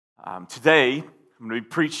Today, I'm going to be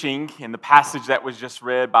preaching in the passage that was just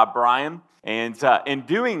read by Brian. And in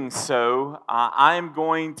doing so, I am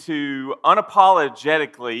going to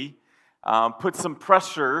unapologetically put some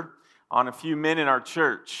pressure on a few men in our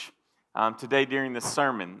church today during this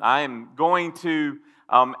sermon. I am going to,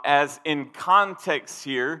 as in context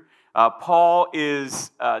here, Paul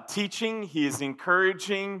is teaching, he is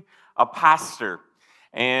encouraging a pastor.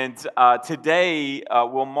 And today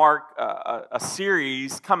will mark a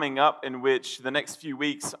series coming up in which the next few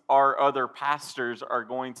weeks our other pastors are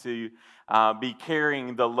going to be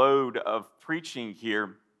carrying the load of preaching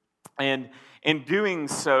here. And in doing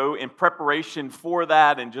so, in preparation for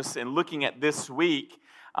that and just in looking at this week,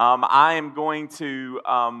 I am going to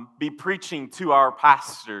be preaching to our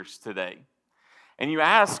pastors today. And you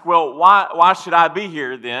ask, well, why should I be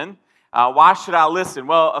here then? Why should I listen?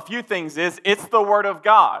 Well, a few things is, it's the Word of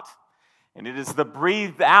God. And it is the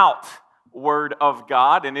breathed out Word of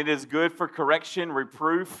God. And it is good for correction,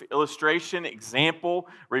 reproof, illustration, example,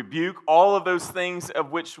 rebuke, all of those things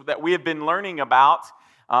of which that we have been learning about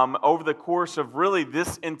over the course of really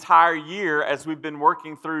this entire year as we've been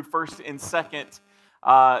working through 1st and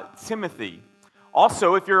 2nd Timothy.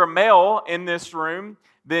 Also, if you're a male in this room,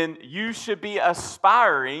 then you should be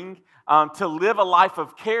aspiring to live a life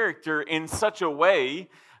of character in such a way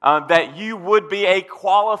that you would be a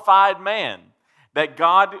qualified man, that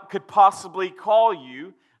God could possibly call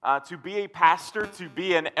you to be a pastor, to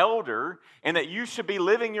be an elder, and that you should be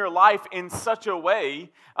living your life in such a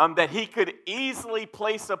way that He could easily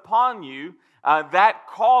place upon you that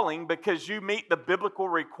calling because you meet the biblical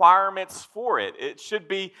requirements for it. It should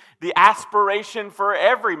be the aspiration for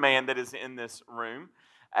every man that is in this room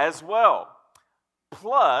as well.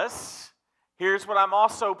 Plus, here's what I'm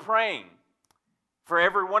also praying, for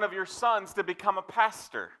every one of your sons to become a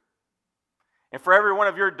pastor, and for every one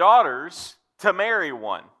of your daughters to marry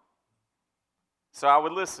one. So I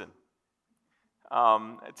would listen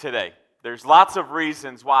today. There's lots of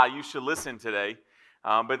reasons why you should listen today,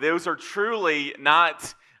 but those are truly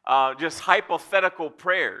not just hypothetical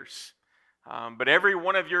prayers. But every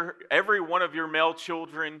one of your male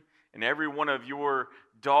children and every one of your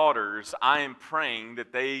daughters, I am praying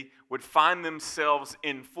that they would find themselves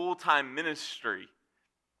in full-time ministry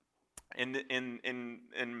and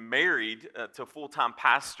married to full-time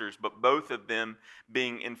pastors, but both of them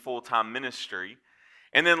being in full-time ministry.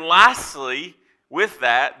 And then lastly, with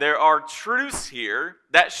that, there are truths here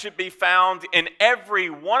that should be found in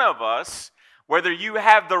every one of us, whether you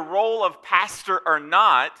have the role of pastor or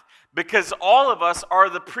not, because all of us are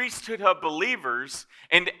the priesthood of believers,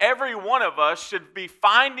 and every one of us should be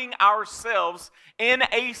finding ourselves in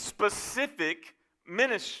a specific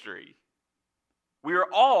ministry. We are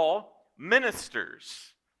all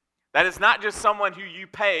ministers. That is not just someone who you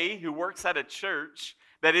pay, who works at a church,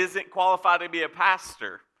 that isn't qualified to be a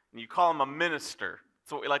pastor, and you call them a minister.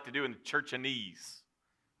 That's what we like to do in the churchanese,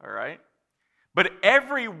 all right? But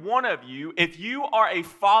every one of you, if you are a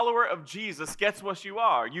follower of Jesus, guess what you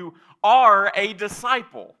are? You are a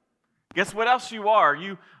disciple. Guess what else you are?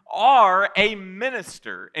 You are a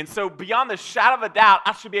minister. And so beyond the shadow of a doubt,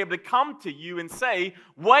 I should be able to come to you and say,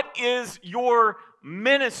 what is your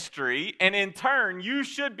ministry? And in turn, you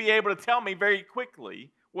should be able to tell me very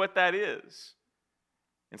quickly what that is.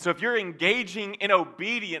 And so if you're engaging in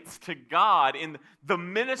obedience to God in the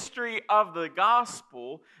ministry of the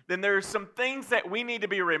gospel, then there are some things that we need to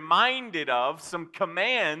be reminded of, some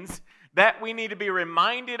commands that we need to be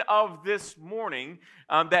reminded of this morning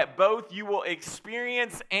that both you will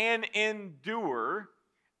experience and endure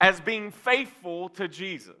as being faithful to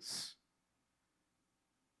Jesus.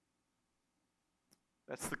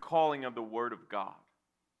 That's the calling of the Word of God.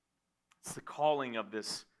 It's the calling of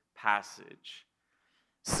this passage.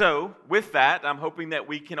 So, with that, I'm hoping that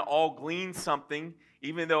we can all glean something,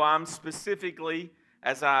 even though I'm specifically,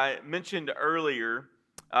 as I mentioned earlier,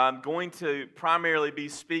 going to primarily be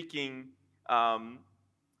speaking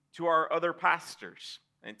to our other pastors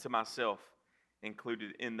and to myself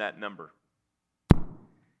included in that number.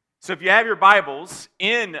 So if you have your Bibles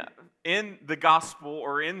in the gospel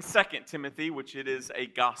or in 2 Timothy, which it is a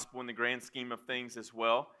gospel in the grand scheme of things as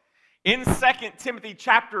well, in 2 Timothy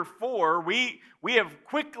chapter 4, we have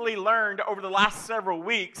quickly learned over the last several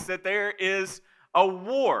weeks that there is a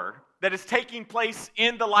war that is taking place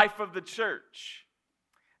in the life of the church.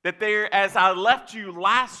 That there, as I left you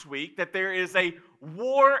last week, that there is a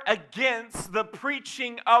war against the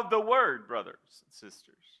preaching of the word, brothers and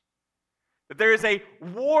sisters. That there is a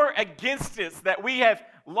war against it, that we have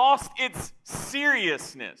lost its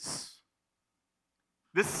seriousness.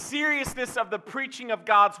 the seriousness of the preaching of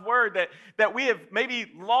God's word, that we have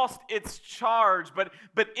maybe lost its charge, but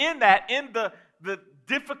in the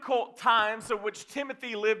difficult times of which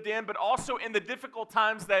Timothy lived in, but also in the difficult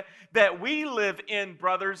times that we live in,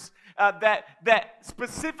 brothers, that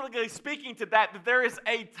specifically speaking to that there is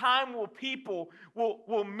a time where people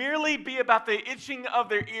will merely be about the itching of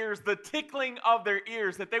their ears, the tickling of their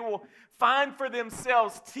ears, that they will find for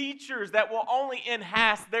themselves teachers that will only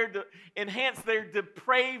enhance their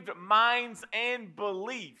depraved minds and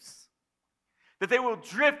beliefs. That they will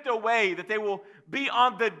drift away, that they will be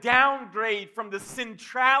on the downgrade from the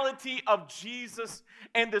centrality of Jesus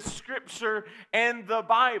and the Scripture and the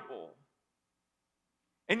Bible.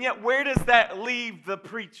 And yet, where does that leave the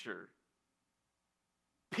preacher?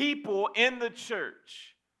 People in the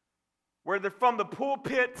church, where they're from the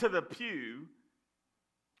pulpit to the pew,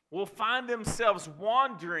 will find themselves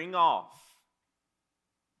wandering off.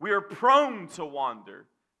 We are prone to wander,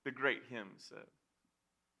 the great hymn said.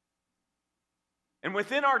 And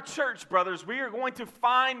within our church, brothers, we are going to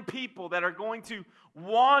find people that are going to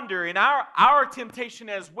wander. And our temptation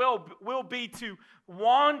as well will be to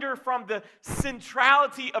wander from the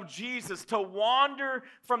centrality of Jesus, to wander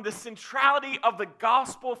from the centrality of the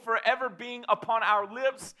gospel forever being upon our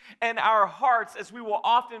lips and our hearts, as we will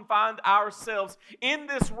often find ourselves in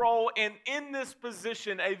this role and in this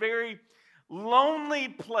position, a very lonely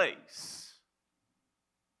place,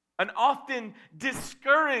 an often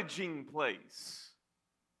discouraging place,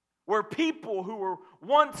 where people who were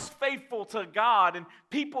once faithful to God and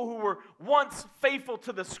people who were once faithful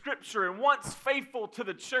to the Scripture and once faithful to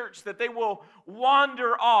the church, that they will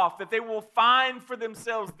wander off, that they will find for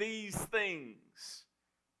themselves these things.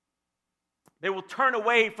 They will turn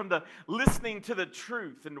away from the listening to the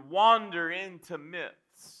truth and wander into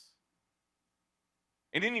myths.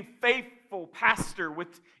 And any faithful pastor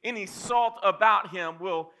with any salt about him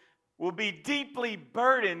will be deeply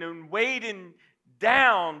burdened and weighed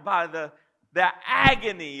down by the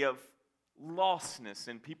agony of lostness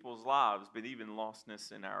in people's lives, but even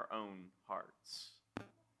lostness in our own hearts.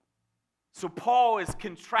 So Paul is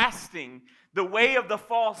contrasting the way of the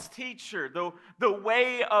false teacher, the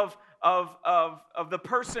way of the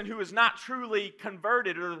person who is not truly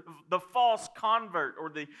converted, or the false convert, or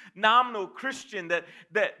the nominal Christian,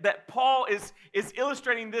 that Paul is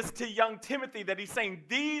illustrating this to young Timothy, that he's saying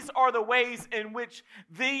these are the ways in which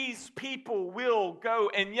these people will go.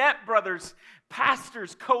 And yet, brothers,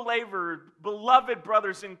 pastors, co-laborers, beloved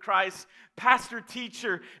brothers in Christ, pastor,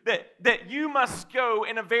 teacher, that you must go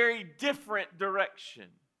in a very different direction.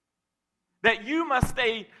 That you must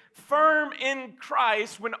stay firm in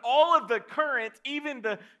Christ when all of the current, even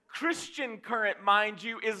the Christian current, mind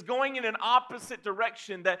you, is going in an opposite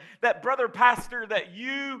direction. That brother pastor, that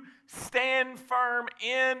you stand firm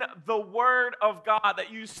in the Word of God,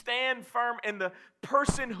 that you stand firm in the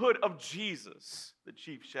personhood of Jesus, the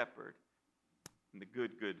chief shepherd and the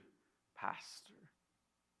good pastor.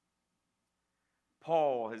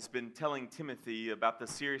 Paul has been telling Timothy about the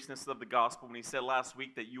seriousness of the gospel when he said last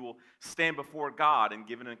week that you will stand before God and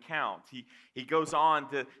give an account. He goes on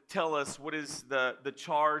to tell us what is the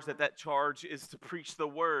charge, that charge is to preach the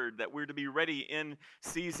word, that we're to be ready in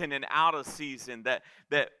season and out of season,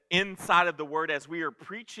 that inside of the word, as we are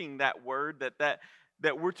preaching that word, that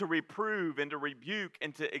we're to reprove and to rebuke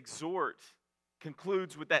and to exhort.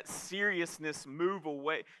 Concludes with that seriousness move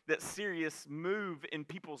away, that serious move in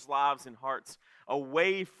people's lives and hearts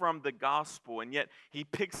away from the gospel. And yet he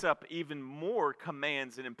picks up even more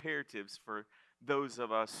commands and imperatives for those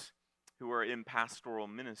of us who are in pastoral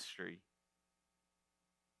ministry.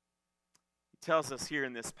 He tells us here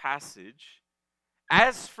in this passage,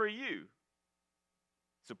 as for you.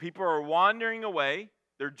 So people are wandering away,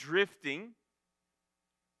 they're drifting.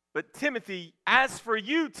 But Timothy, as for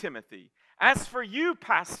you, Timothy, as for you,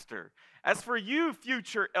 pastor, as for you,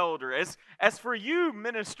 future elder, as for you,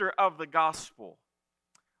 minister of the gospel,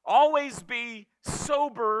 always be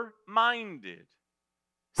sober-minded.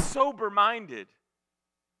 Sober-minded.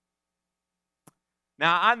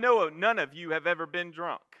 Now, I know none of you have ever been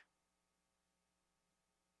drunk.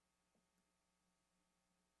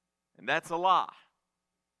 And that's a lie.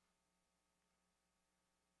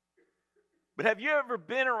 But have you ever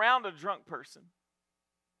been around a drunk person?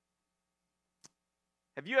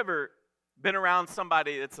 Have you ever been around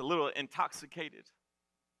somebody that's a little intoxicated?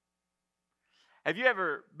 Have you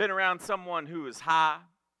ever been around someone who is high?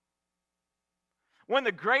 One of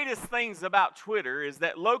the greatest things about Twitter is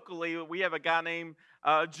that locally we have a guy named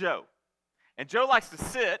Joe. And Joe likes to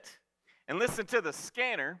sit and listen to the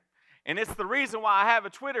scanner. And it's the reason why I have a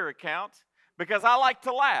Twitter account, because I like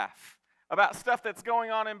to laugh about stuff that's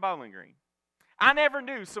going on in Bowling Green. I never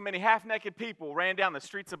knew so many half-naked people ran down the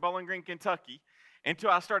streets of Bowling Green, Kentucky, until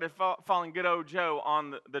I started following good old Joe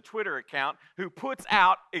on the Twitter account, who puts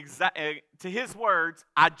out, to his words,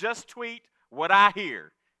 I just tweet what I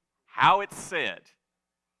hear, how it's said.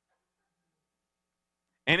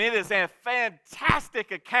 And it is a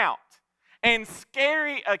fantastic account and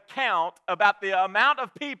scary account about the amount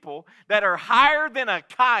of people that are higher than a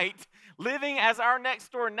kite living as our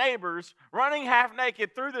next door neighbors, running half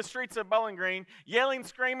naked through the streets of Bowling Green, yelling,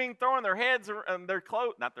 screaming, throwing their heads, their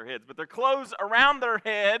clothes, not their heads, but their clothes around their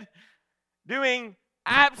head, doing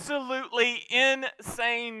absolutely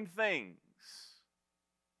insane things.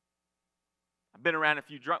 I've been around a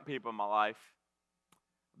few drunk people in my life.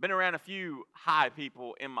 I've been around a few high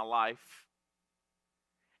people in my life.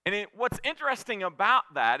 And what's interesting about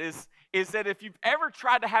that is that if you've ever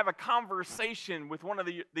tried to have a conversation with one of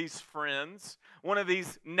these friends, one of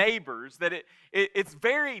these neighbors, that it's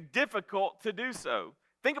very difficult to do so.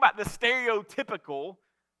 Think about the stereotypical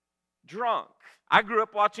drunk. I grew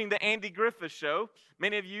up watching the Andy Griffith Show.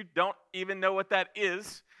 Many of you don't even know what that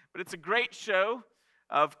is, but it's a great show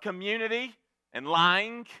of community and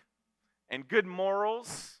lying and good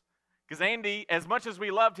morals. Because Andy, as much as we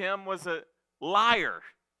loved him, was a liar.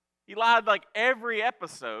 He lied like every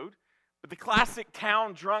episode, but the classic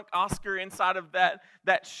town drunk Oscar inside of that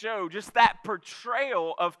show, just that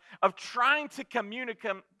portrayal of trying to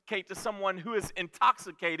communicate to someone who is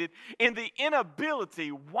intoxicated and the inability.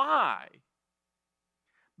 Why?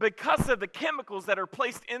 Because of the chemicals that are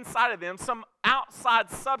placed inside of them, some outside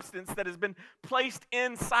substance that has been placed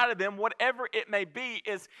inside of them, whatever it may be,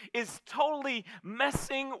 is totally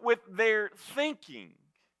messing with their thinking.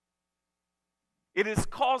 It is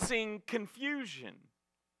causing confusion.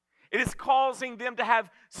 It is causing them to have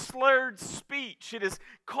slurred speech. It is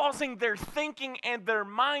causing their thinking and their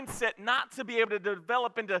mindset not to be able to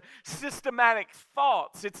develop into systematic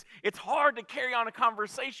thoughts. It's hard to carry on a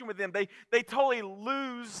conversation with them. They totally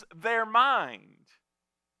lose their mind.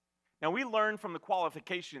 Now, we learn from the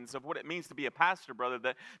qualifications of what it means to be a pastor,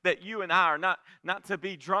 brother, that you and I are not to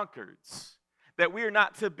be drunkards, that we are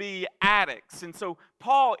not to be addicts. And so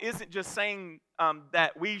Paul isn't just saying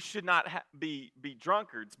that we should not be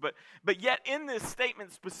drunkards, but yet in this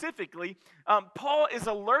statement specifically, Paul is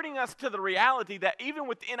alerting us to the reality that even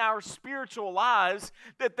within our spiritual lives,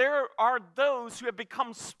 that there are those who have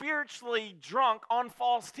become spiritually drunk on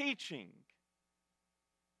false teaching.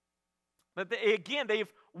 That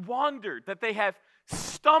they've wandered, that they have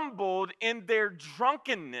stumbled in their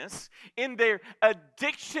drunkenness, in their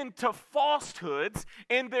addiction to falsehoods,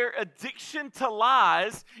 in their addiction to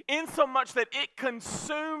lies, in so much that it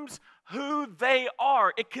consumes who they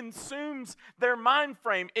are. It consumes their mind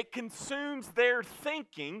frame. It consumes their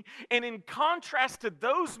thinking. And in contrast to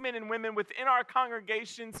those men and women within our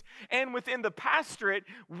congregations and within the pastorate,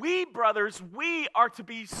 we, brothers, we are to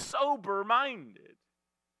be sober-minded.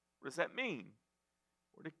 What does that mean?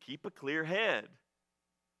 We're to keep a clear head.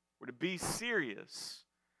 We're to be serious.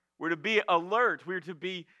 We're to be alert. We're to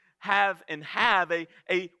have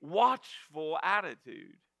a watchful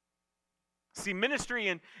attitude. See, ministry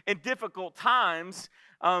in difficult times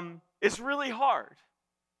is really hard.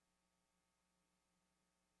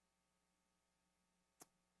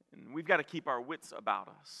 And we've got to keep our wits about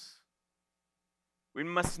us. We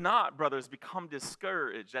must not, brothers, become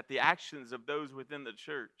discouraged at the actions of those within the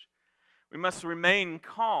church. We must remain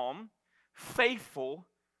calm, faithful,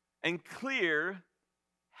 and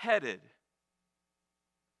clear-headed.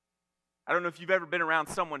 I don't know if you've ever been around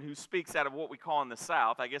someone who speaks out of what we call in the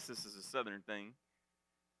South. I guess this is a Southern thing.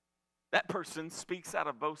 That person speaks out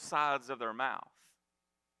of both sides of their mouth.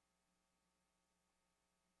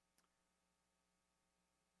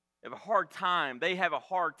 They have a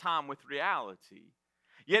hard time with reality.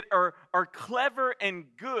 Yet are clever and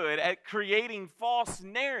good at creating false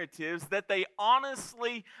narratives that they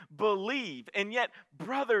honestly believe. And yet,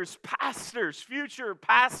 brothers, pastors, future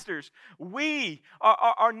pastors, we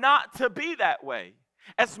are not to be that way.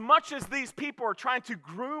 As much as these people are trying to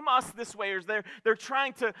groom us this way, or they're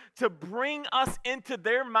trying to bring us into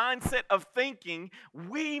their mindset of thinking,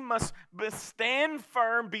 we must stand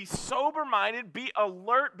firm, be sober-minded, be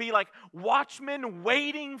alert, be like watchmen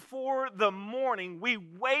waiting for the morning. We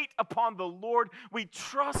wait upon the Lord. We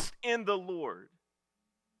trust in the Lord.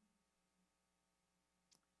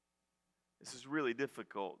 This is really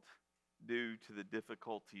difficult due to the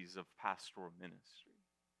difficulties of pastoral ministry.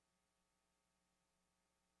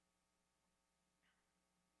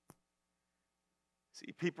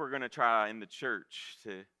 See, people are going to try in the church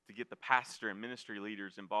to get the pastor and ministry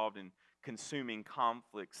leaders involved in consuming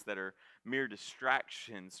conflicts that are mere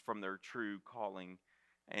distractions from their true calling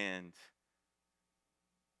and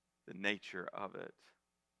the nature of it.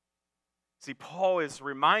 See, Paul is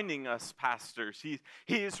reminding us, pastors, he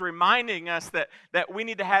is reminding us that we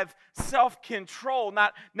need to have self-control,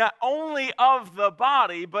 not only of the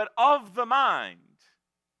body, but of the mind.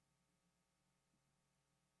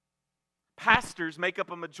 Pastors make up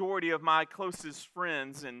a majority of my closest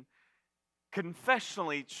friends, and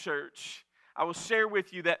confessionally, church, I will share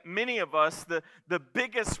with you that many of us, the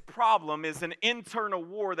biggest problem is an internal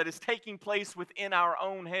war that is taking place within our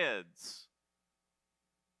own heads.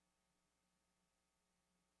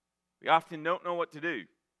 We often don't know what to do. We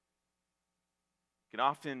can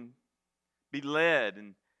often be led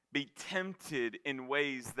and be tempted in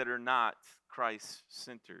ways that are not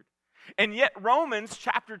Christ-centered. And yet Romans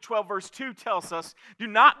chapter 12 verse 2 tells us, do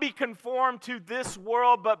not be conformed to this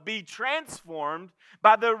world, but be transformed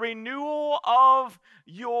by the renewal of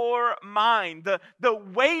your mind. The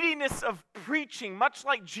weightiness of preaching, much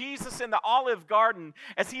like Jesus in the Olive Garden,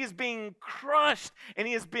 as he is being crushed and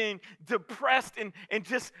he is being depressed and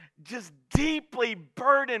just deeply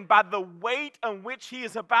burdened by the weight on which he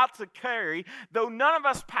is about to carry. Though none of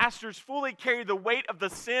us pastors fully carry the weight of the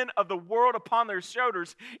sin of the world upon their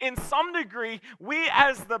shoulders, in some degree, we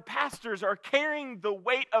as the pastors are carrying the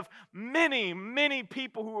weight of many, many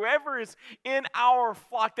people, whoever is in our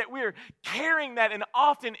flock, that we are carrying that, and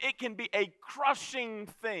often it can be a crushing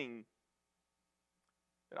thing.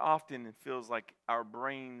 It often feels like our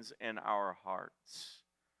brains and our hearts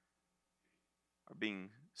are being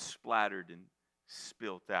splattered and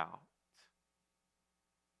spilt out.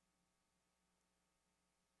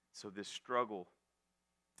 So this struggle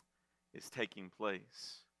is taking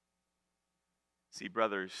place. See,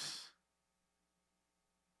 brothers,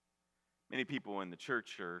 many people in the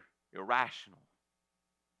church are irrational.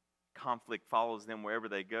 Conflict follows them wherever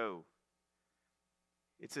they go.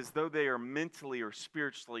 It's as though they are mentally or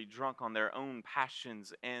spiritually drunk on their own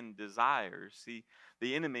passions and desires. See,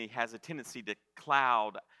 the enemy has a tendency to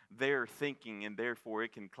cloud their thinking, and therefore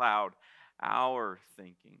it can cloud our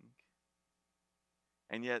thinking.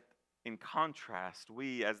 And yet, in contrast,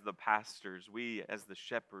 we as the pastors, we as the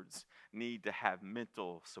shepherds, need to have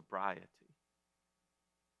mental sobriety.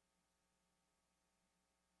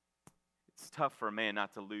 It's tough for a man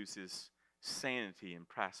not to lose his sanity in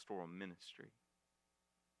pastoral ministry.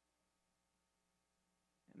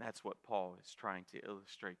 And that's what Paul is trying to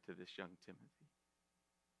illustrate to this young Timothy.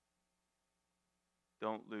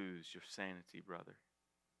 Don't lose your sanity, brother.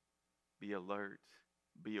 Be alert,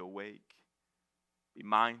 be awake, be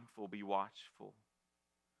mindful, be watchful.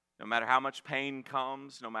 No matter how much pain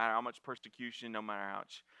comes, no matter how much persecution, no matter how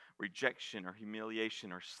much rejection or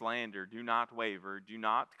humiliation or slander, do not waver, do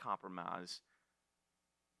not compromise.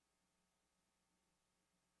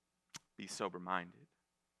 Be sober-minded.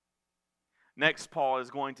 Next, Paul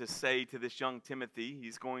is going to say to this young Timothy,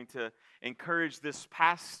 he's going to encourage this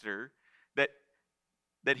pastor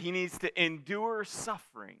that he needs to endure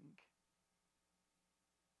suffering.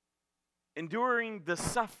 Enduring the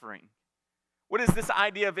suffering. What is this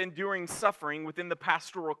idea of enduring suffering within the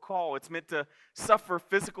pastoral call? It's meant to suffer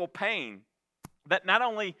physical pain. That not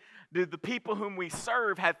only do the people whom we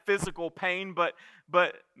serve have physical pain,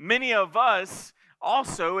 but many of us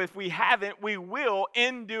also, if we haven't, we will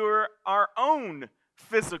endure our own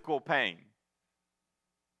physical pain.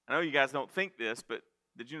 I know you guys don't think this, but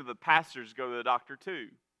did you know the pastors go to the doctor too?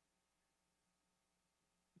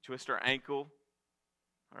 Twist our ankle,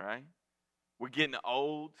 all right? We're getting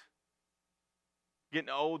old, getting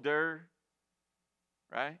older,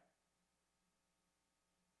 right?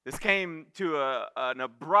 This came to an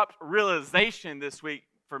abrupt realization this week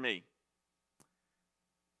for me.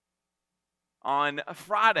 On a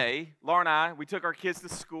Friday, Laura and I, we took our kids to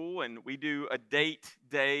school, and we do a date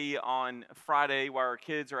day on Friday while our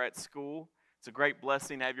kids are at school. It's a great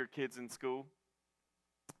blessing to have your kids in school.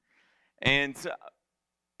 And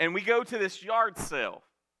we go to this yard sale.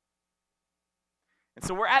 And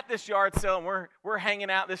so we're at this yard sale, and we're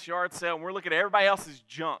hanging out at this yard sale, and we're looking at everybody else's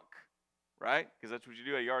junk, right? Because that's what you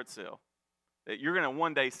do at a yard sale. That you're going to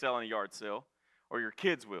one day sell in a yard sale, or your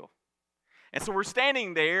kids will. And so we're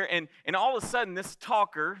standing there, and all of a sudden, this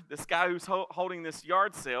talker, this guy who's holding this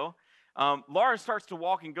yard sale, Laura starts to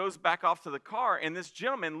walk and goes back off to the car, and this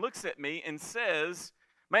gentleman looks at me and says,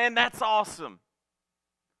 "Man, that's awesome.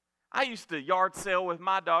 I used to yard sale with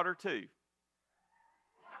my daughter too."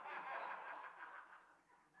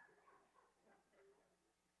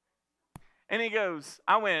 And he goes,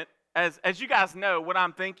 I went, as you guys know, what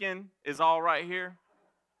I'm thinking is all right here.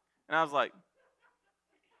 And I was like,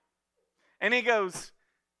 and he goes,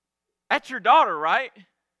 "That's your daughter, right?"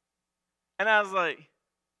 And I was like,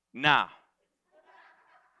 "Nah."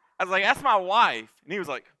 I was like, "That's my wife." And he was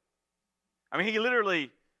like, I mean, he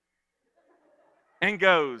literally and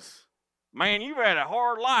goes, "Man, you've had a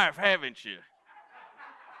hard life, haven't you?"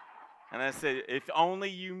 And I said, "If only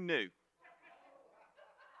you knew."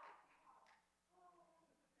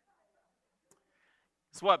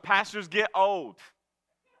 It's what pastors get old.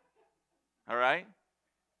 All right?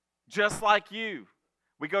 Just like you.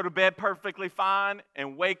 We go to bed perfectly fine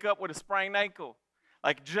and wake up with a sprained ankle.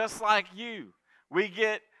 Like just like you. We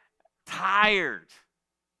get tired.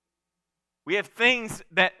 We have things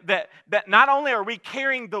that not only are we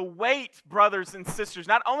carrying the weight, brothers and sisters,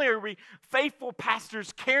 not only are we faithful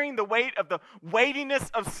pastors carrying the weight of the weightiness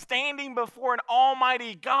of standing before an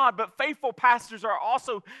almighty God, but faithful pastors are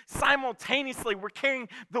also simultaneously, we're carrying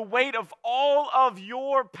the weight of all of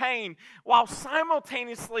your pain while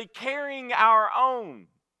simultaneously carrying our own.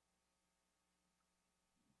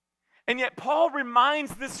 And yet Paul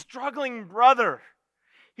reminds this struggling brother,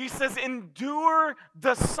 he says, endure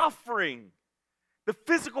the suffering, the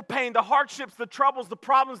physical pain, the hardships, the troubles, the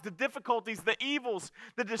problems, the difficulties, the evils,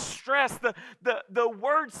 the distress. The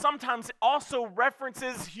word sometimes also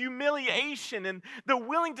references humiliation and the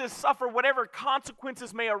willing to suffer whatever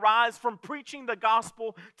consequences may arise from preaching the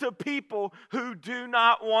gospel to people who do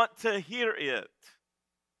not want to hear it.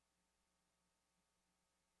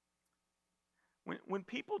 When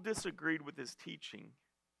people disagreed with his teaching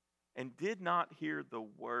and did not hear the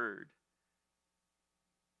word,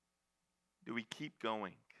 do we keep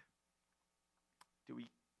going? Do we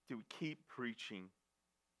keep preaching?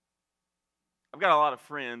 I've got a lot of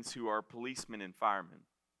friends who are policemen and firemen.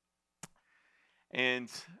 And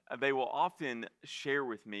they will often share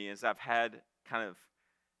with me as I've had kind of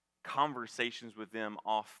conversations with them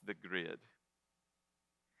off the grid.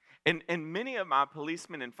 And many of my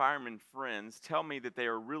policemen and firemen friends tell me that they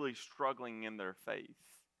are really struggling in their faith.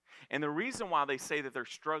 And the reason why they say that they're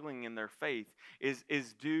struggling in their faith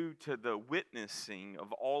is due to the witnessing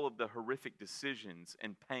of all of the horrific decisions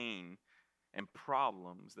and pain and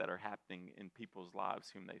problems that are happening in people's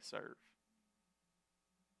lives whom they serve.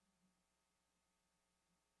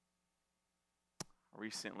 I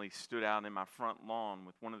recently stood out in my front lawn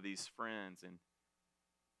with one of these friends, and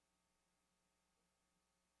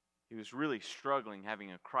he was really struggling,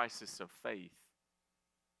 having a crisis of faith.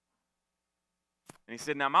 And he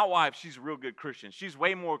said, now my wife, she's a real good Christian. She's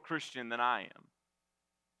way more Christian than I am.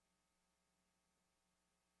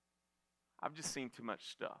 I've just seen too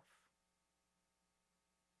much stuff.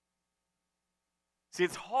 See,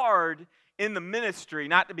 it's hard in the ministry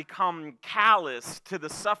not to become callous to the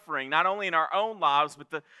suffering, not only in our own lives,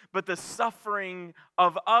 but the suffering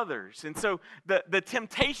of others. And so the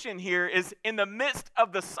temptation here is in the midst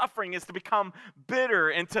of the suffering is to become bitter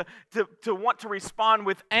and to want to respond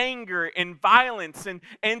with anger and violence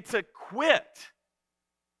and to quit.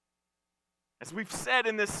 As we've said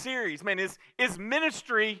in this series, man, is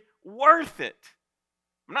ministry worth it?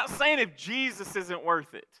 I'm not saying if Jesus isn't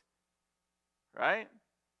worth it, right?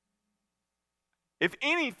 If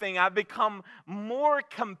anything, I've become more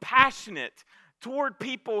compassionate toward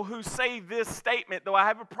people who say this statement, though I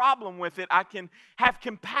have a problem with it, I can have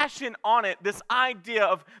compassion on it. This idea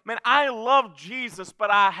of, man, I love Jesus,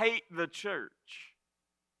 but I hate the church.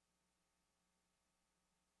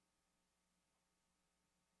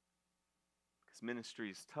 Because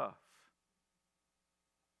ministry is tough.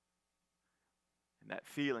 And that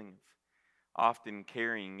feeling of often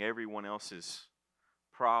carrying everyone else's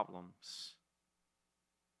problems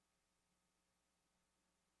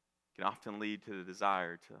can often lead to the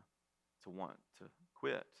desire to want to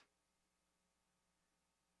quit.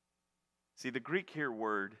 See, the Greek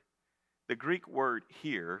word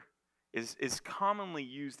here is commonly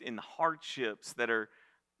used in hardships that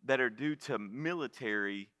are due to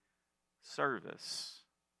military service.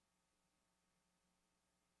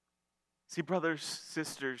 See, brothers,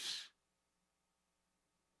 sisters,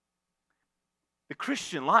 the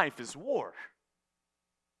Christian life is war.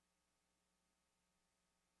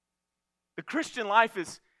 The Christian life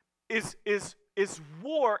is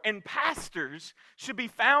war, and pastors should be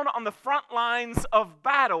found on the front lines of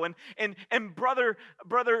battle. And brother,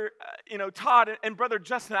 Todd and brother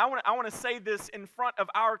Justin, I want to say this in front of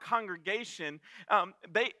our congregation.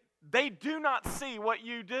 They do not see what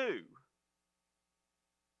you do,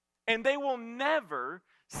 and they will never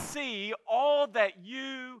see all that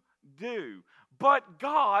you do, but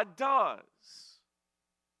God does.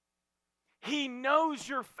 He knows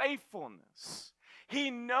your faithfulness. He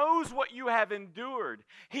knows what you have endured.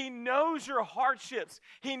 He knows your hardships.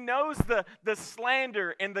 He knows the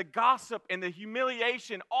slander and the gossip and the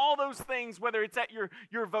humiliation, all those things, whether it's at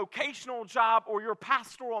your vocational job or your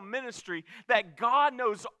pastoral ministry, that God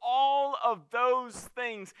knows all of those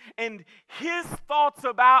things. And His thoughts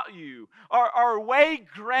about you are way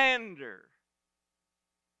grander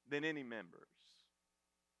than any members.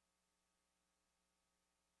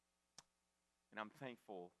 And I'm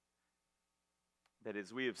thankful that,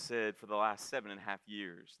 as we have said for the last 7.5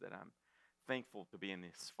 years, that I'm thankful to be in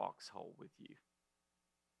this foxhole with you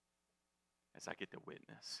as I get to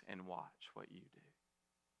witness and watch what you do.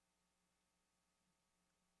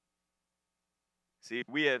 See,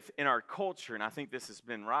 we have in our culture, and I think this has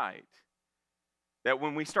been right, that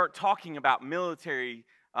when we start talking about military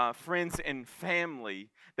friends and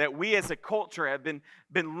family, that we as a culture have been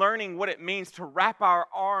learning what it means to wrap our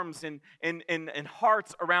arms and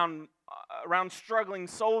hearts around struggling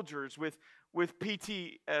soldiers with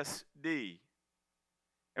PTSD.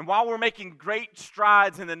 And while we're making great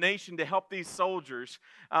strides in the nation to help these soldiers,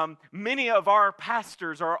 many of our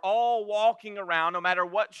pastors are all walking around, no matter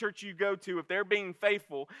what church you go to, if they're being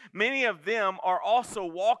faithful, many of them are also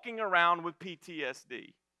walking around with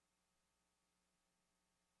PTSD.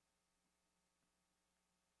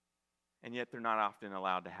 And yet they're not often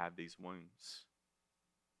allowed to have these wounds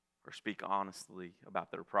or speak honestly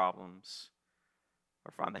about their problems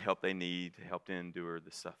or find the help they need to help to endure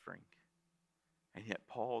the suffering. And yet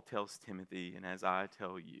Paul tells Timothy, and as I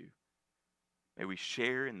tell you, may we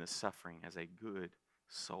share in the suffering as a good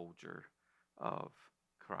soldier of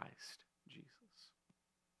Christ Jesus.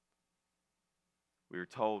 We are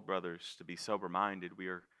told, brothers, to be sober-minded. We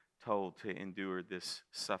are told to endure this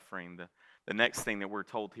suffering. The next thing that we're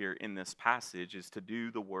told here in this passage is to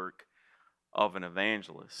do the work of an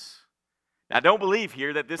evangelist. Now, don't believe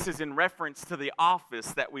here that this is in reference to the office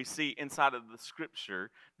that we see inside of the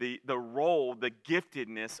Scripture, the role, the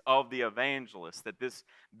giftedness of the evangelist, that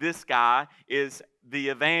this guy is the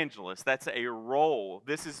evangelist. That's a role.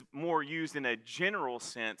 This is more used in a general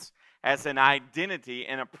sense as an identity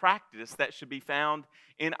and a practice that should be found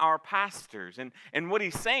in our pastors. And what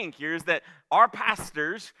he's saying here is that our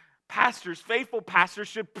pastors, faithful pastors,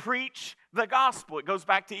 should preach the gospel. It goes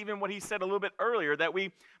back to even what he said a little bit earlier, that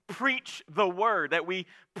we preach the word, that we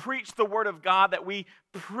preach the word of God, that we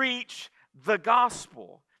preach the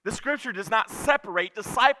gospel. The Scripture does not separate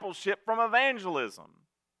discipleship from evangelism.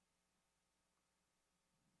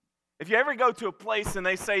 If you ever go to a place and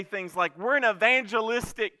they say things like, we're an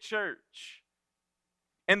evangelistic church,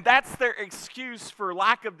 and that's their excuse for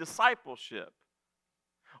lack of discipleship.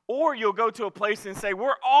 Or you'll go to a place and say,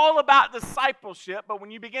 we're all about discipleship, but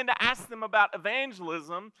when you begin to ask them about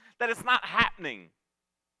evangelism, that it's not happening.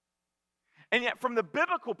 And yet from the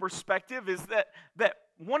biblical perspective is that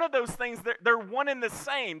one of those things, they're one and the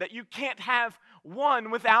same, that you can't have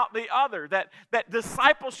one without the other, that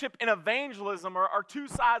discipleship and evangelism are two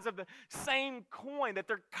sides of the same coin, that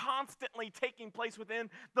they're constantly taking place within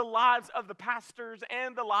the lives of the pastors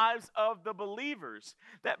and the lives of the believers.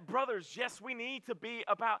 That, brothers, yes, we need to be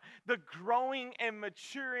about the growing and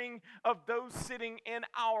maturing of those sitting in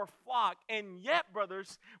our flock. And yet,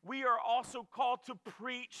 brothers, we are also called to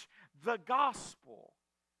preach the gospel.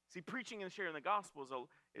 See, preaching and sharing the gospel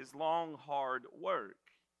is long, hard work.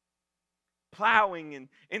 Plowing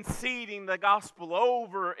and seeding the gospel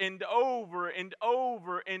over and over and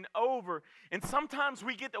over and over. And sometimes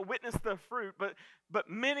we get to witness the fruit, but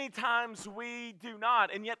many times we do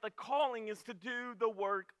not. And yet the calling is to do the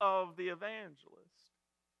work of the evangelist.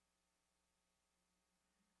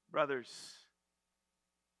 Brothers,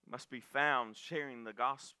 must be found sharing the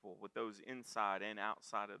gospel with those inside and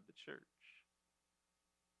outside of the church.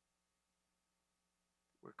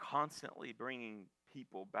 We're constantly bringing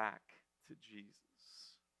people back to Jesus.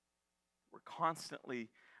 We're constantly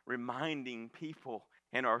reminding people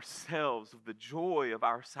and ourselves of the joy of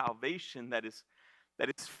our salvation that is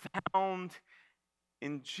found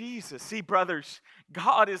in Jesus. See, brothers,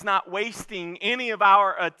 God is not wasting any of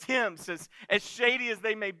our attempts, as shady as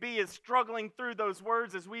they may be, as struggling through those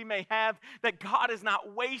words as we may have, that God is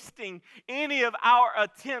not wasting any of our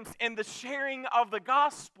attempts in the sharing of the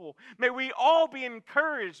gospel. May we all be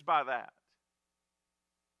encouraged by that.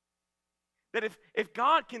 That if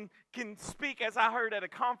God can speak, as I heard at a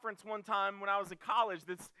conference one time when I was in college,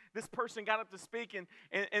 this person got up to speak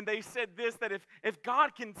and they said this, that if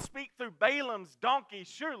God can speak through Balaam's donkey,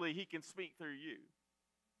 surely he can speak through you.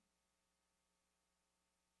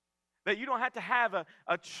 That you don't have to have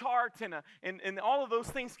a chart and all of those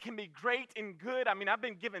things can be great and good. I mean, I've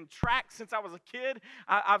been given tracts since I was a kid.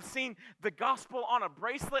 I've seen the gospel on a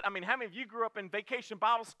bracelet. I mean, how many of you grew up in Vacation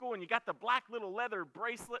Bible School and you got the black little leather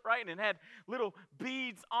bracelet, right? And it had little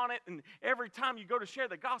beads on it. And every time you go to share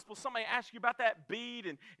the gospel, somebody asks you about that bead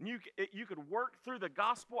and you could work through the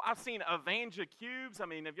gospel. I've seen Evangel cubes. I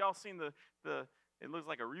mean, have y'all seen the it looks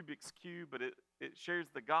like a Rubik's Cube, but it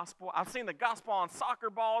shares the gospel. I've seen the gospel on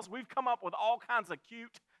soccer balls. We've come up with all kinds of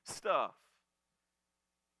cute stuff.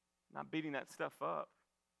 Not beating that stuff up.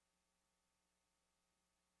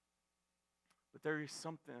 But there is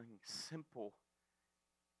something simple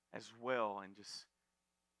as well,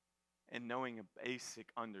 and knowing a basic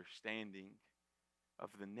understanding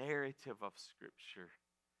of the narrative of Scripture.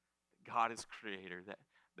 That God is creator,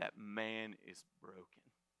 that man is broken.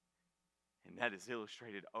 And that is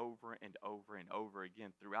illustrated over and over and over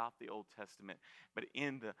again throughout the Old Testament. But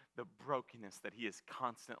in the brokenness that he is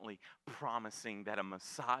constantly promising that a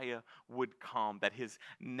Messiah would come, that his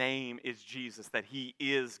name is Jesus, that he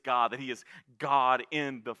is God, that he is God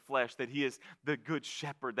in the flesh, that he is the good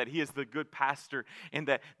shepherd, that he is the good pastor, and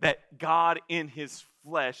that God in his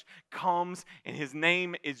flesh comes and his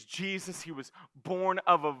name is Jesus. He was born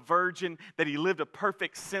of a virgin, that he lived a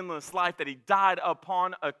perfect sinless life, that he died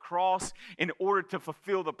upon a cross in order to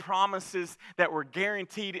fulfill the promises that were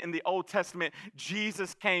guaranteed in the Old Testament.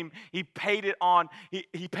 Jesus came, he paid it on,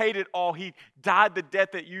 he paid it all. He died the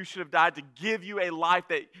death that you should have died to give you a life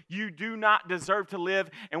that you do not deserve to live.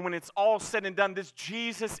 And when it's all said and done, this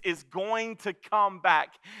Jesus is going to come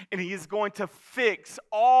back and he is going to fix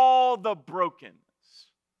all the broken.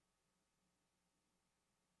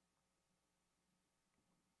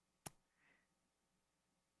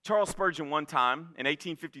 Charles Spurgeon, one time in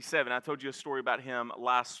 1857, I told you a story about him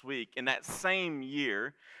last week, in that same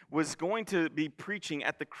year, was going to be preaching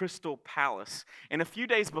at the Crystal Palace. And a few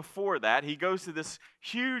days before that, he goes to this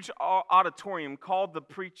huge auditorium called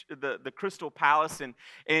the Crystal Palace.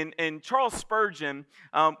 And Charles Spurgeon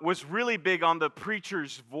was really big on the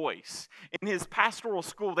preacher's voice. In his pastoral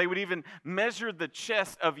school, they would even measure the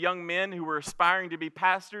chest of young men who were aspiring to be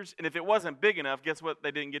pastors. And if it wasn't big enough, guess what they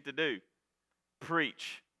didn't get to do?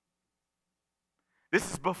 Preach. This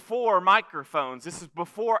is before microphones. This is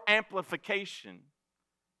before amplification.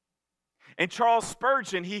 And Charles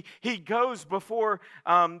Spurgeon, he goes before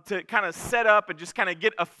to kind of set up and just kind of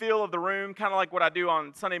get a feel of the room, kind of like what I do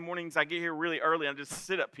on Sunday mornings. I get here really early. I just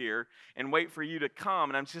sit up here and wait for you to come.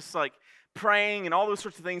 And I'm just like praying and all those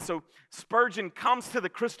sorts of things. So Spurgeon comes to the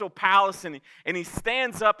Crystal Palace and he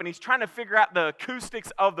stands up and he's trying to figure out the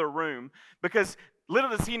acoustics of the room, because little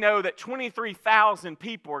does he know that 23,000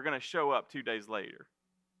 people are going to show up 2 days later.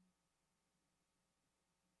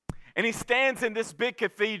 And he stands in this big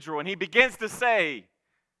cathedral and he begins to say,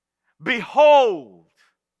 "Behold,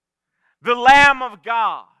 the Lamb of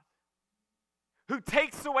God who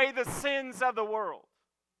takes away the sins of the world."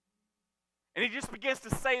 And he just begins to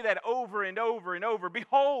say that over and over and over.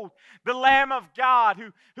 Behold, the Lamb of God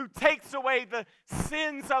who takes away the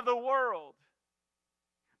sins of the world.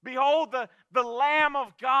 Behold, the Lamb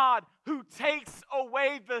of God who takes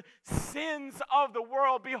away the sins of the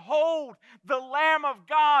world. Behold, the Lamb of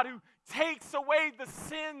God who takes away the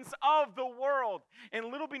sins of the world. And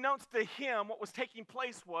little beknownst to him, what was taking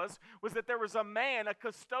place was that there was a man, a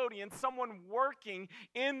custodian, someone working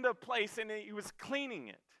in the place, and he was cleaning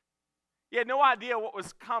it. He had no idea what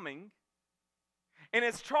was coming. And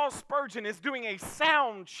as Charles Spurgeon is doing a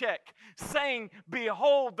sound check, saying,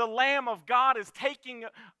 "Behold, the Lamb of God is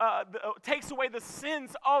takes away the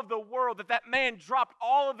sins of the world," that man dropped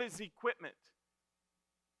all of his equipment,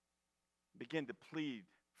 began to plead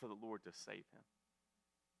for the Lord to save him.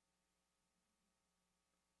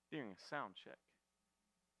 During a sound check.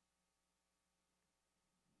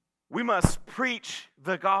 We must preach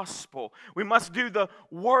the gospel. We must do the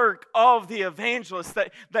work of the evangelist,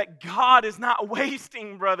 that God is not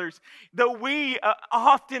wasting, brothers. Though we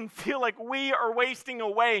often feel like we are wasting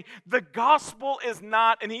away, the gospel is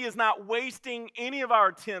not, and he is not wasting any of our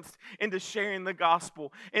attempts into sharing the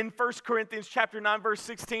gospel. In 1 Corinthians chapter 9, verse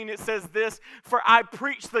 16, it says this, "For I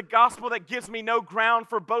preach the gospel that gives me no ground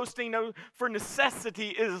for boasting, for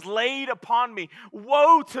necessity is laid upon me.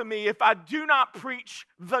 Woe to me if I do not preach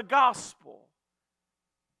the gospel."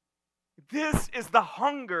 This is the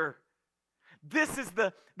hunger This is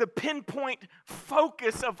the pinpoint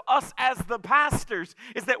focus of us as the pastors,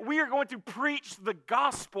 is that we are going to preach the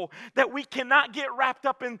gospel, that we cannot get wrapped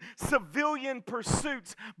up in civilian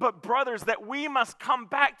pursuits, but brothers, that we must come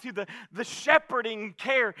back to the shepherding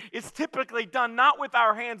care is typically done not with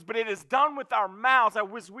our hands, but it is done with our mouths,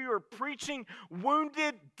 as we were preaching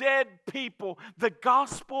wounded, dead people, the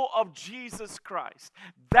gospel of Jesus Christ.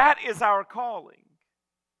 That is our calling.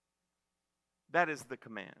 That is the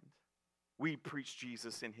command. We preach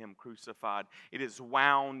Jesus and Him crucified. It is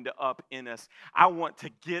wound up in us. I want to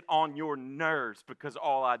get on your nerves because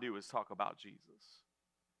all I do is talk about Jesus.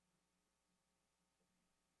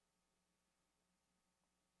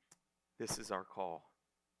 This is our call.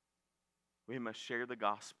 We must share the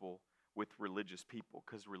gospel with religious people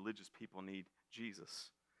because religious people need Jesus.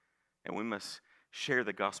 And we must share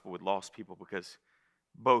the gospel with lost people because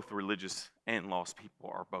both religious and lost people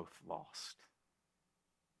are both lost.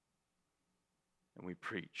 And we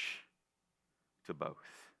preach to both.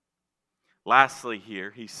 Lastly,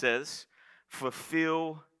 here he says,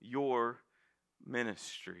 fulfill your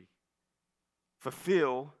ministry.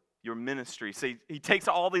 Fulfill your ministry. So he takes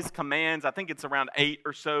all these commands, I think it's around 8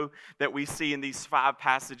 or so that we see in these 5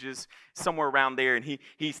 passages, somewhere around there, and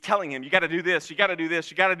he's telling him, you got to do this, you got to do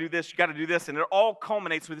this, you got to do this, you got to do this, and it all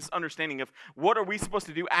culminates with this understanding of what are we supposed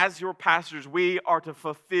to do as your pastors? We are to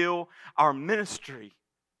fulfill our ministry.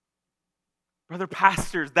 Brother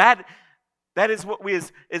pastors, that is what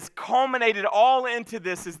is culminated all into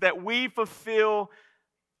this, is that we fulfill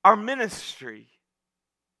our ministry.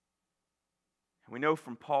 And we know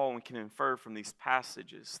from Paul, and we can infer from these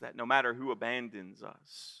passages, that no matter who abandons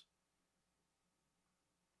us,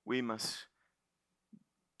 we must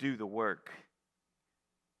do the work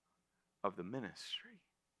of the ministry.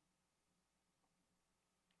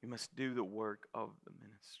 We must do the work of the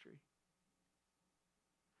ministry.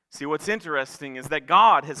 See, what's interesting is that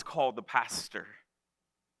God has called the pastor.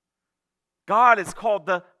 God has called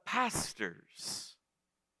the pastors.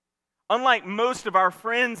 Unlike most of our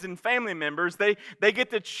friends and family members, they get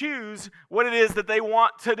to choose what it is that they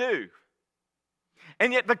want to do.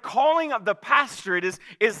 And yet the calling of the pastorate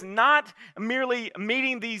is not merely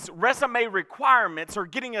meeting these resume requirements or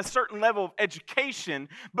getting a certain level of education,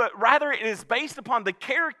 but rather it is based upon the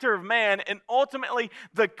character of man and ultimately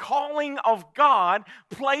the calling of God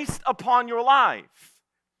placed upon your life.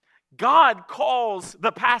 God calls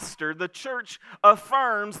the pastor, the church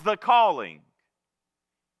affirms the calling.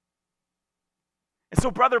 And so,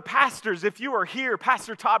 brother pastors, if you are here,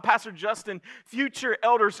 Pastor Todd, Pastor Justin, future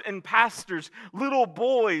elders and pastors, little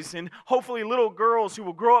boys and hopefully little girls who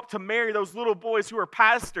will grow up to marry those little boys who are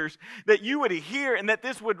pastors, that you would hear and that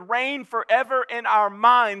this would reign forever in our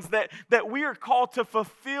minds, that we are called to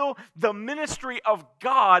fulfill the ministry of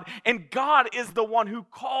God, and God is the one who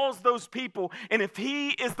calls those people. And if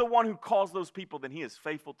He is the one who calls those people, then He is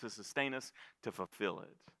faithful to sustain us to fulfill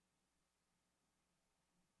it.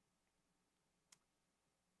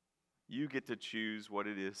 You get to choose what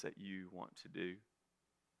it is that you want to do.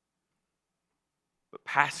 But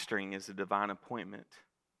pastoring is a divine appointment.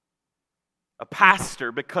 A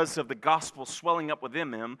pastor, because of the gospel swelling up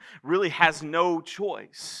within him, really has no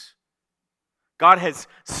choice. God has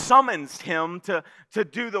summoned him to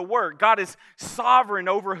do the work. God is sovereign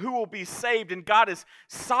over who will be saved, and God is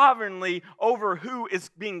sovereignly over who is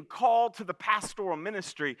being called to the pastoral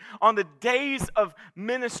ministry. On the days of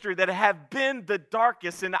ministry that have been the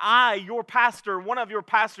darkest, and I, your pastor, one of your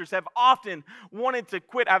pastors, have often wanted to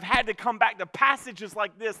quit. I've had to come back to passages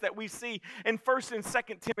like this that we see in 1 and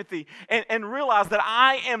 2 Timothy and realize that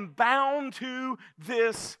I am bound to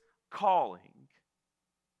this calling.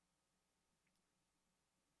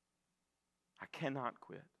 Cannot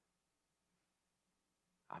quit.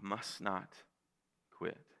 I must not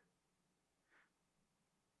quit.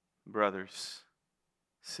 Brothers,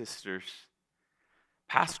 sisters,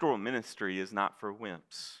 pastoral ministry is not for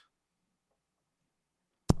wimps,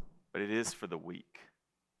 but it is for the weak.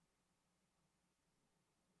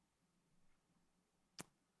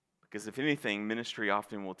 Because if anything, ministry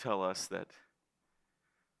often will tell us that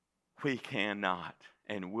we cannot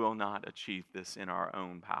and will not achieve this in our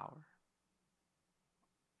own power.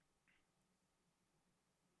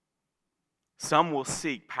 Some will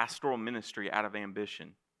seek pastoral ministry out of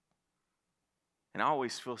ambition. And I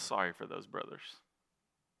always feel sorry for those brothers.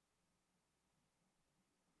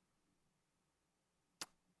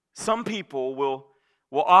 Some people will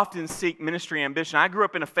often seek ministry ambition. I grew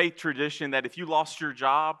up in a faith tradition that if you lost your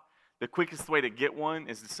job, the quickest way to get one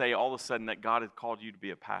is to say all of a sudden that God had called you to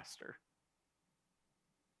be a pastor.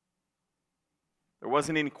 There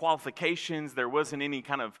wasn't any qualifications. There wasn't any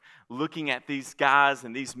kind of looking at these guys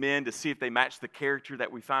and these men to see if they match the character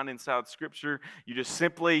that we find inside Scripture. You just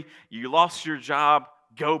simply, you lost your job,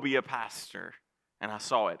 go be a pastor. And I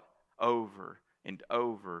saw it over and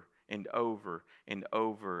over and over and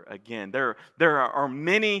over again. There are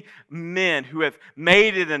many men who have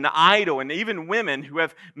made it an idol, and even women who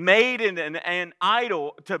have made it an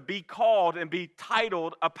idol to be called and be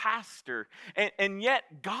titled a pastor. And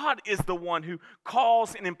yet God is the one who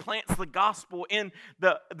calls and implants the gospel in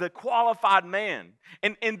the qualified man.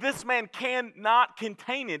 And this man cannot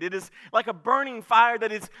contain it. It is like a burning fire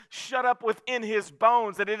that is shut up within his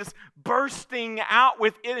bones, that it is bursting out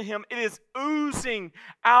within him. It is oozing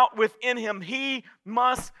out within him. He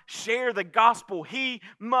must share the gospel. He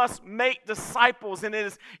must make disciples. And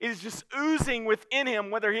it is just oozing within him,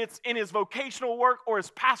 whether it's in his vocational work or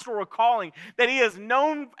his pastoral calling, that he is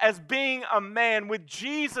known as being a man with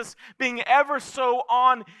Jesus being ever so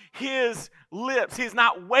on his lips. He's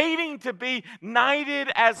not waiting to be knighted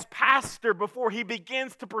as pastor before he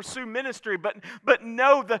begins to pursue ministry, but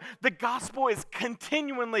no, the gospel is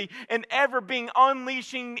continually and ever being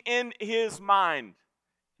unleashing in his mind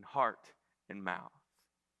and heart and mouth.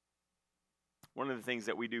 One of the things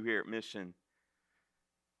that we do here at Mission,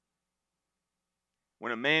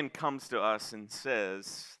 when a man comes to us and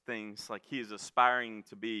says things like he is aspiring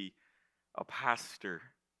to be a pastor,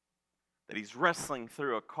 that he's wrestling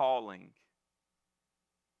through a calling,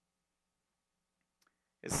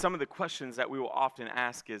 is some of the questions that we will often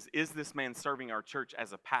ask is this man serving our church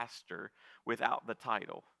as a pastor without the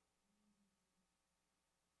title?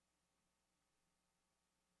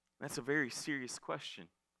 That's a very serious question.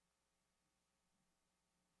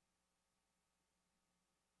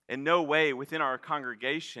 In no way within our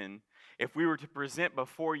congregation, if we were to present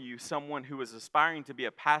before you someone who was aspiring to be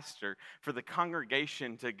a pastor, for the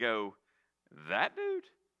congregation to go, that dude?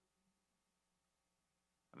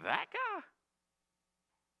 That guy?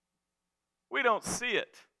 We don't see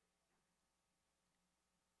it.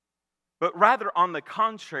 But rather, on the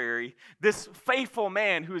contrary, this faithful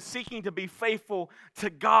man who is seeking to be faithful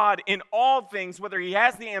to God in all things, whether he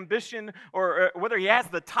has the ambition or whether he has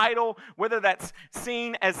the title, whether that's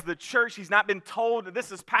seen as the church, he's not been told that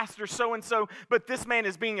this is Pastor so-and-so, but this man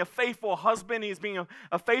is being a faithful husband, he's being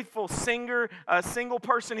a faithful singer, a single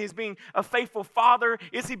person, he's being a faithful father.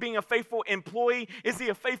 Is he being a faithful employee? Is he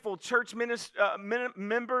a faithful church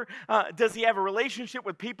member? Does he have a relationship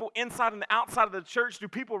with people inside and outside of the church? Do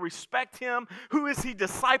people respect him? Who is he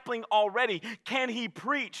discipling already? Can he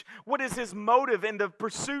preach? What is his motive in the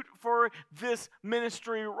pursuit for this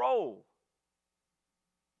ministry role?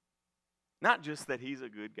 Not just that he's a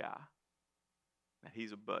good guy, that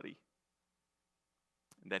he's a buddy,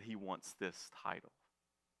 that he wants this title.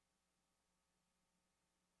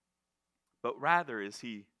 But rather, is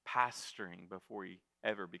he pastoring before he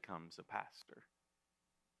ever becomes a pastor?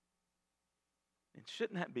 And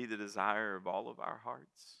shouldn't that be the desire of all of our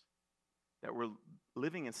hearts? That we're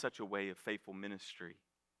living in such a way of faithful ministry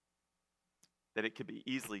that it could be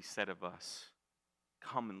easily said of us,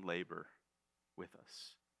 come and labor with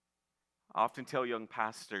us. I often tell young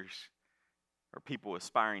pastors or people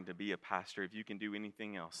aspiring to be a pastor, if you can do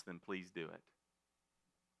anything else, then please do it.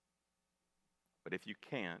 But if you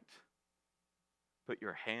can't, put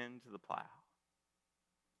your hand to the plow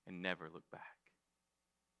and never look back.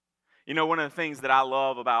 You know, one of the things that I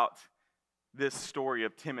love about this story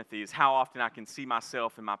of Timothy is how often I can see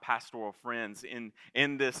myself and my pastoral friends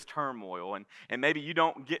in this turmoil. And maybe you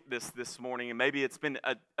don't get this morning, and maybe it's been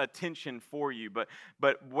a tension for you. But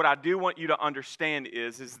what I do want you to understand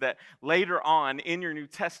is that later on in your New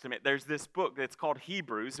Testament, there's this book that's called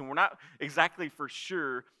Hebrews, and we're not exactly for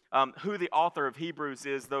sure who the author of Hebrews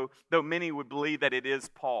is, though many would believe that it is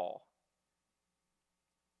Paul.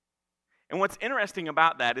 And what's interesting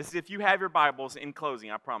about that is if you have your Bibles, in closing,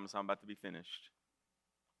 I promise I'm about to be finished.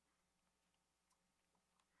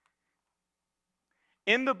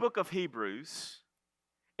 In the book of Hebrews,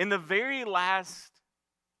 in the very last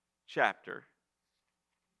chapter,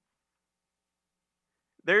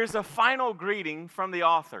 there's a final greeting from the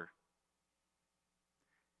author.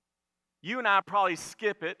 You and I probably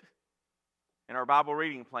skip it in our Bible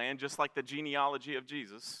reading plan, just like the genealogy of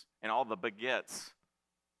Jesus and all the baguettes.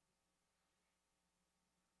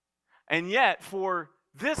 And yet, for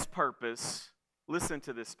this purpose, listen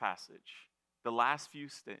to this passage. The last few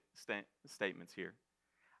statements here.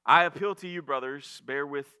 I appeal to you, brothers, bear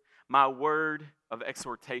with my word of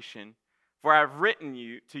exhortation, for I have written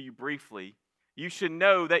to you briefly. You should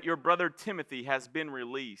know that your brother Timothy has been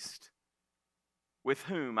released, with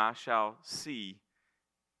whom I shall see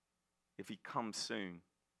if he comes soon.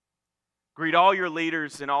 Greet all your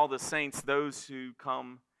leaders and all the saints, those who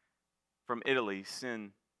come from Italy.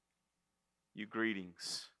 Send you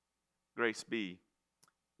greetings. Grace be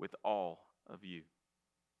with all of you.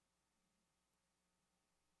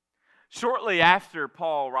 Shortly after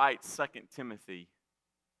Paul writes 2 Timothy,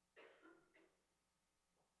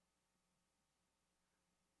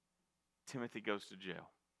 Timothy goes to jail.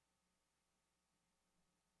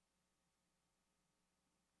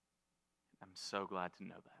 I'm so glad to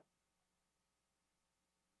know that.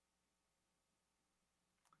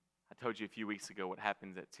 I told you a few weeks ago what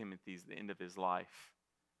happens at Timothy's, the end of his life.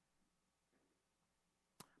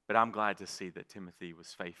 But I'm glad to see that Timothy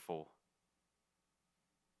was faithful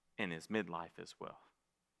in his midlife as well.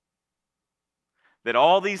 That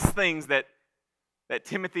all these things that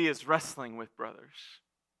Timothy is wrestling with, brothers,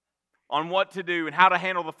 on what to do and how to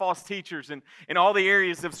handle the false teachers and in all the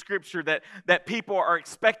areas of Scripture that people are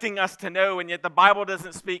expecting us to know, and yet the Bible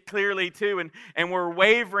doesn't speak clearly to, and we're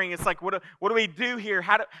wavering. It's like, what do we do here?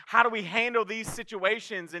 How do we handle these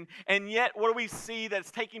situations? And yet what do we see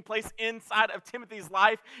that's taking place inside of Timothy's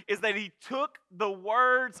life is that he took the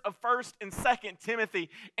words of 1st and 2nd Timothy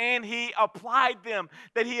and he applied them,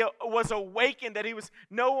 that he was awakened, that he was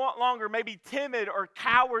no longer maybe timid or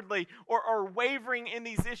cowardly or wavering in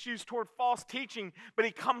these issues toward false teaching, but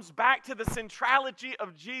he comes back to the centrality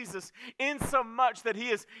of Jesus in so much that he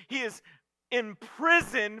is in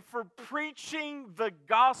prison for preaching the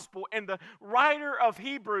gospel. And the writer of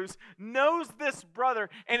Hebrews knows this brother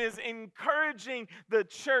and is encouraging the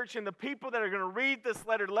church and the people that are going to read this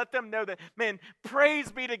letter to let them know that, man,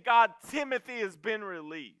 praise be to God, Timothy has been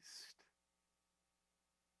released.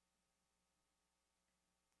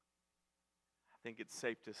 I think it's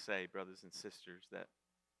safe to say, brothers and sisters, that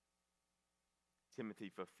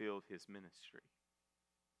Timothy fulfilled his ministry.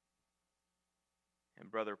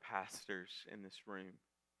 And brother pastors in this room,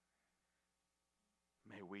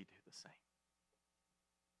 may we do the same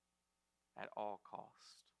at all cost.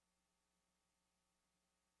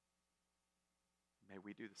 May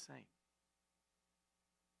we do the same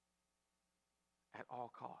at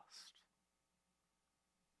all cost.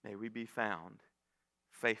 May we be found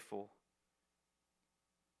faithful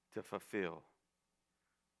to fulfill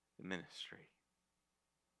the ministry.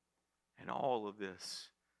 And all of this,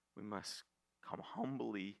 we must come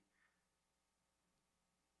humbly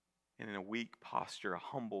and in a weak posture, a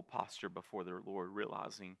humble posture before the Lord,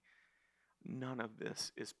 realizing none of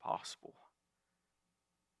this is possible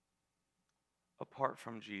apart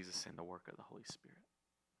from Jesus and the work of the Holy Spirit.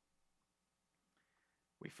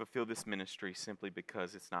 We fulfill this ministry simply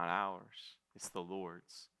because it's not ours, it's the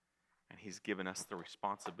Lord's, and He's given us the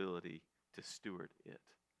responsibility to steward it.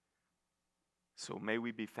 So may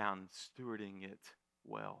we be found stewarding it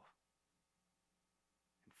well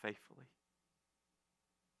and faithfully.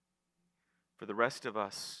 For the rest of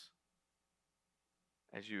us,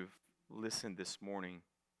 as you've listened this morning,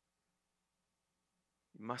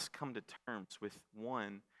 you must come to terms with,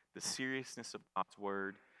 one, the seriousness of God's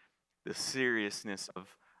word, the seriousness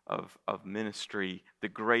of ministry, the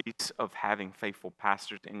grace of having faithful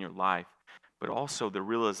pastors in your life, but also the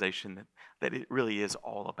realization that it really is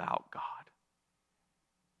all about God.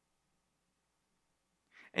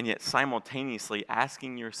 And yet simultaneously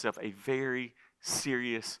asking yourself a very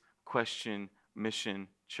serious question, Mission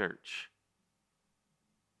Church.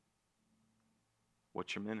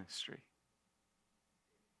 What's your ministry?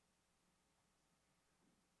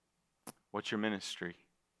 What's your ministry?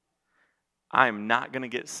 I am not going to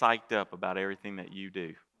get psyched up about everything that you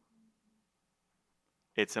do.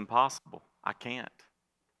 It's impossible. I can't.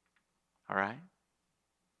 All right?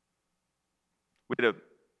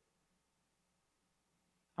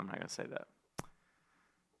 I'm not going to say that.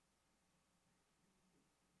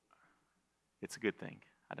 It's a good thing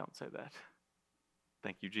I don't say that.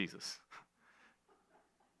 Thank you, Jesus.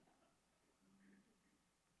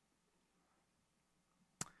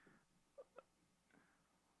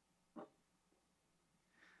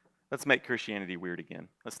 Let's make Christianity weird again.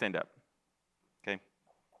 Let's stand up. Okay?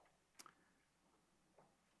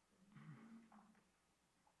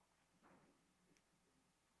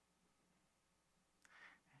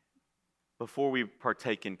 Before we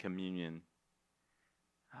partake in communion,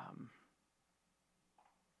 I'm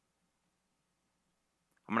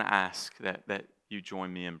going to ask that you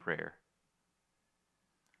join me in prayer.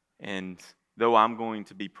 And though I'm going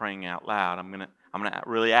to be praying out loud, I'm going to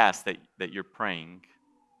really ask that you're praying.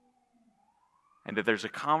 And that there's a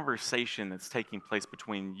conversation that's taking place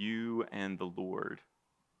between you and the Lord,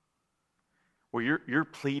 where you're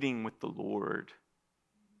pleading with the Lord,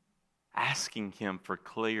 asking Him for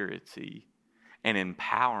clarity and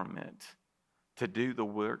empowerment to do the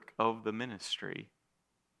work of the ministry.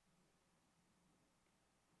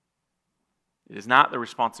 It is not the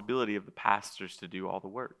responsibility of the pastors to do all the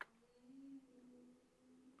work.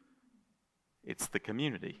 It's the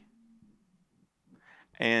community.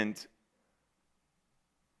 And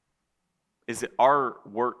is it our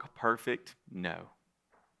work perfect? No.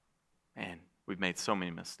 Man, we've made so many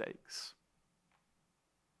mistakes.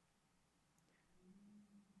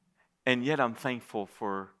 And yet I'm thankful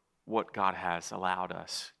for what God has allowed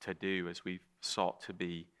us to do as we've sought to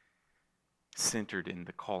be centered in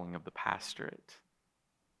the calling of the pastorate.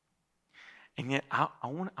 And yet I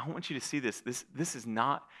want you to see this. This is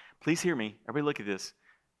not, please hear me, everybody look at this.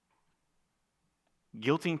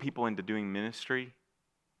 Guilting people into doing ministry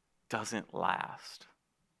doesn't last.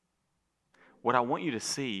 What I want you to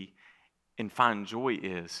see and find joy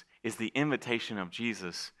is the invitation of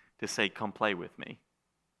Jesus to say, come play with me.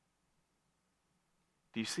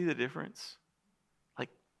 Do you see the difference? Like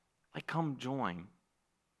come join.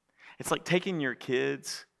 It's like taking your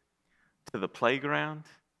kids to the playground,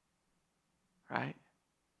 right?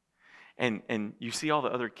 And you see all the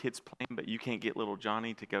other kids playing, but you can't get little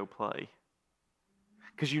Johnny to go play.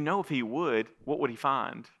 Because you know if he would, what would he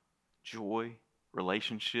find? Joy,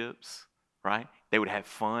 relationships, right? They would have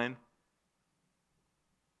fun.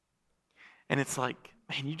 And it's like,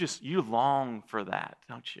 man, you long for that,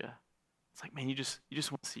 don't you? It's like, man, you just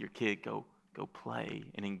want to see your kid go play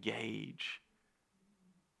and engage.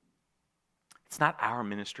 It's not our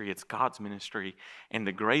ministry, it's God's ministry. And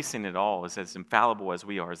the grace in it all is as infallible as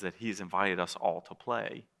we are, is that He's invited us all to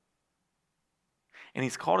play. And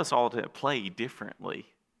He's called us all to play differently.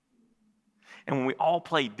 And when we all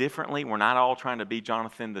play differently, we're not all trying to be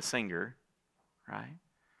Jonathan the singer, right?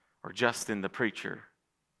 Or Justin the preacher,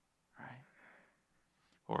 right?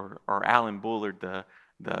 Or Alan Bullard the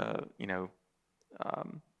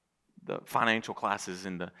financial classes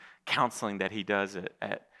and the counseling that he does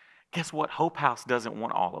at guess what? Hope House doesn't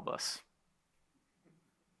want all of us.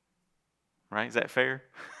 Right? Is that fair?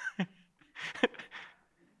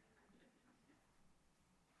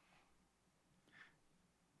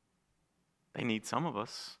 They need some of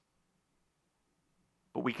us.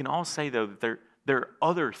 But we can all say, though, that there are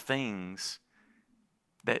other things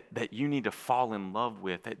that you need to fall in love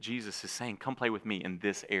with, that Jesus is saying, come play with me in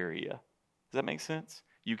this area. Does that make sense?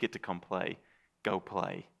 You get to come play. Go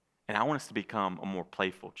play. And I want us to become a more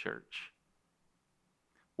playful church,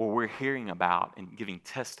 where we're hearing about and giving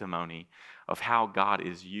testimony of how God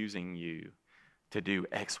is using you to do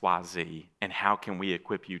X, Y, Z, and how can we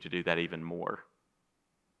equip you to do that even more.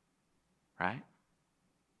 Right?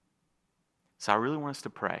 So I really want us to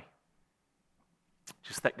pray.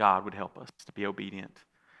 Just that God would help us to be obedient,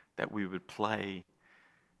 that we would play,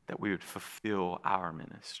 that we would fulfill our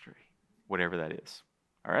ministry, whatever that is.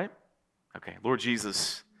 All right? Okay. Lord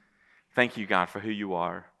Jesus, thank you, God, for who you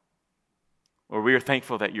are. Lord, we are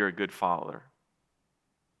thankful that you're a good father,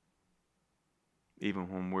 even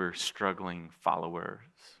when we're struggling followers.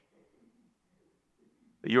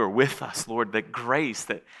 That you are with us, Lord, that grace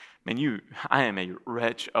that, man, I am a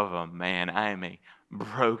wretch of a man. I am a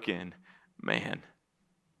broken man.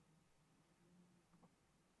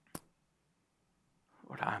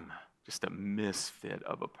 Lord, I'm just a misfit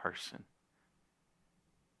of a person.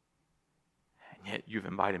 And yet you've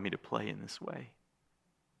invited me to play in this way.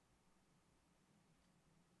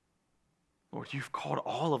 Lord, you've called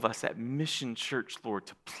all of us at Mission Church, Lord,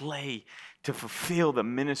 to play, to fulfill the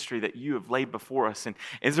ministry that you have laid before us. And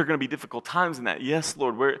is there going to be difficult times in that? Yes,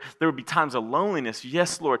 Lord. There will be times of loneliness.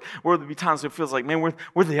 Yes, Lord. Where there will be times it feels like, man,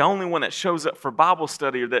 we're the only one that shows up for Bible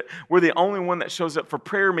study, or that we're the only one that shows up for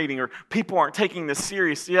prayer meeting, or people aren't taking this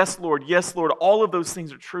serious. Yes, Lord. Yes, Lord. All of those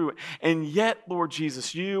things are true. And yet, Lord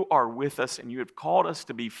Jesus, you are with us, and you have called us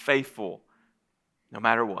to be faithful no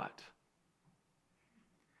matter what.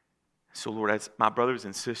 So, Lord, as my brothers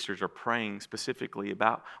and sisters are praying specifically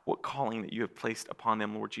about what calling that you have placed upon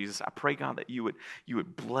them, Lord Jesus, I pray, God, that you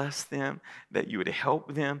would bless them, that you would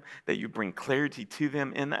help them, that you bring clarity to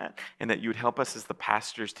them in that, and that you would help us as the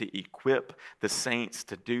pastors to equip the saints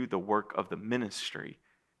to do the work of the ministry.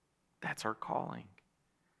 That's our calling.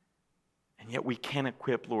 And yet we can't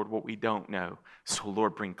equip, Lord, what we don't know. So,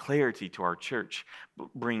 Lord, bring clarity to our church.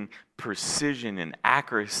 Bring precision and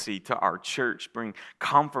accuracy to our church. Bring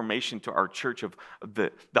confirmation to our church of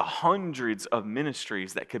the hundreds of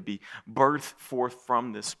ministries that could be birthed forth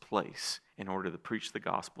from this place in order to preach the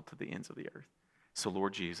gospel to the ends of the earth. So,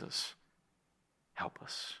 Lord Jesus, help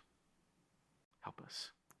us. Help us.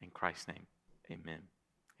 In Christ's name, amen.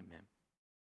 Amen.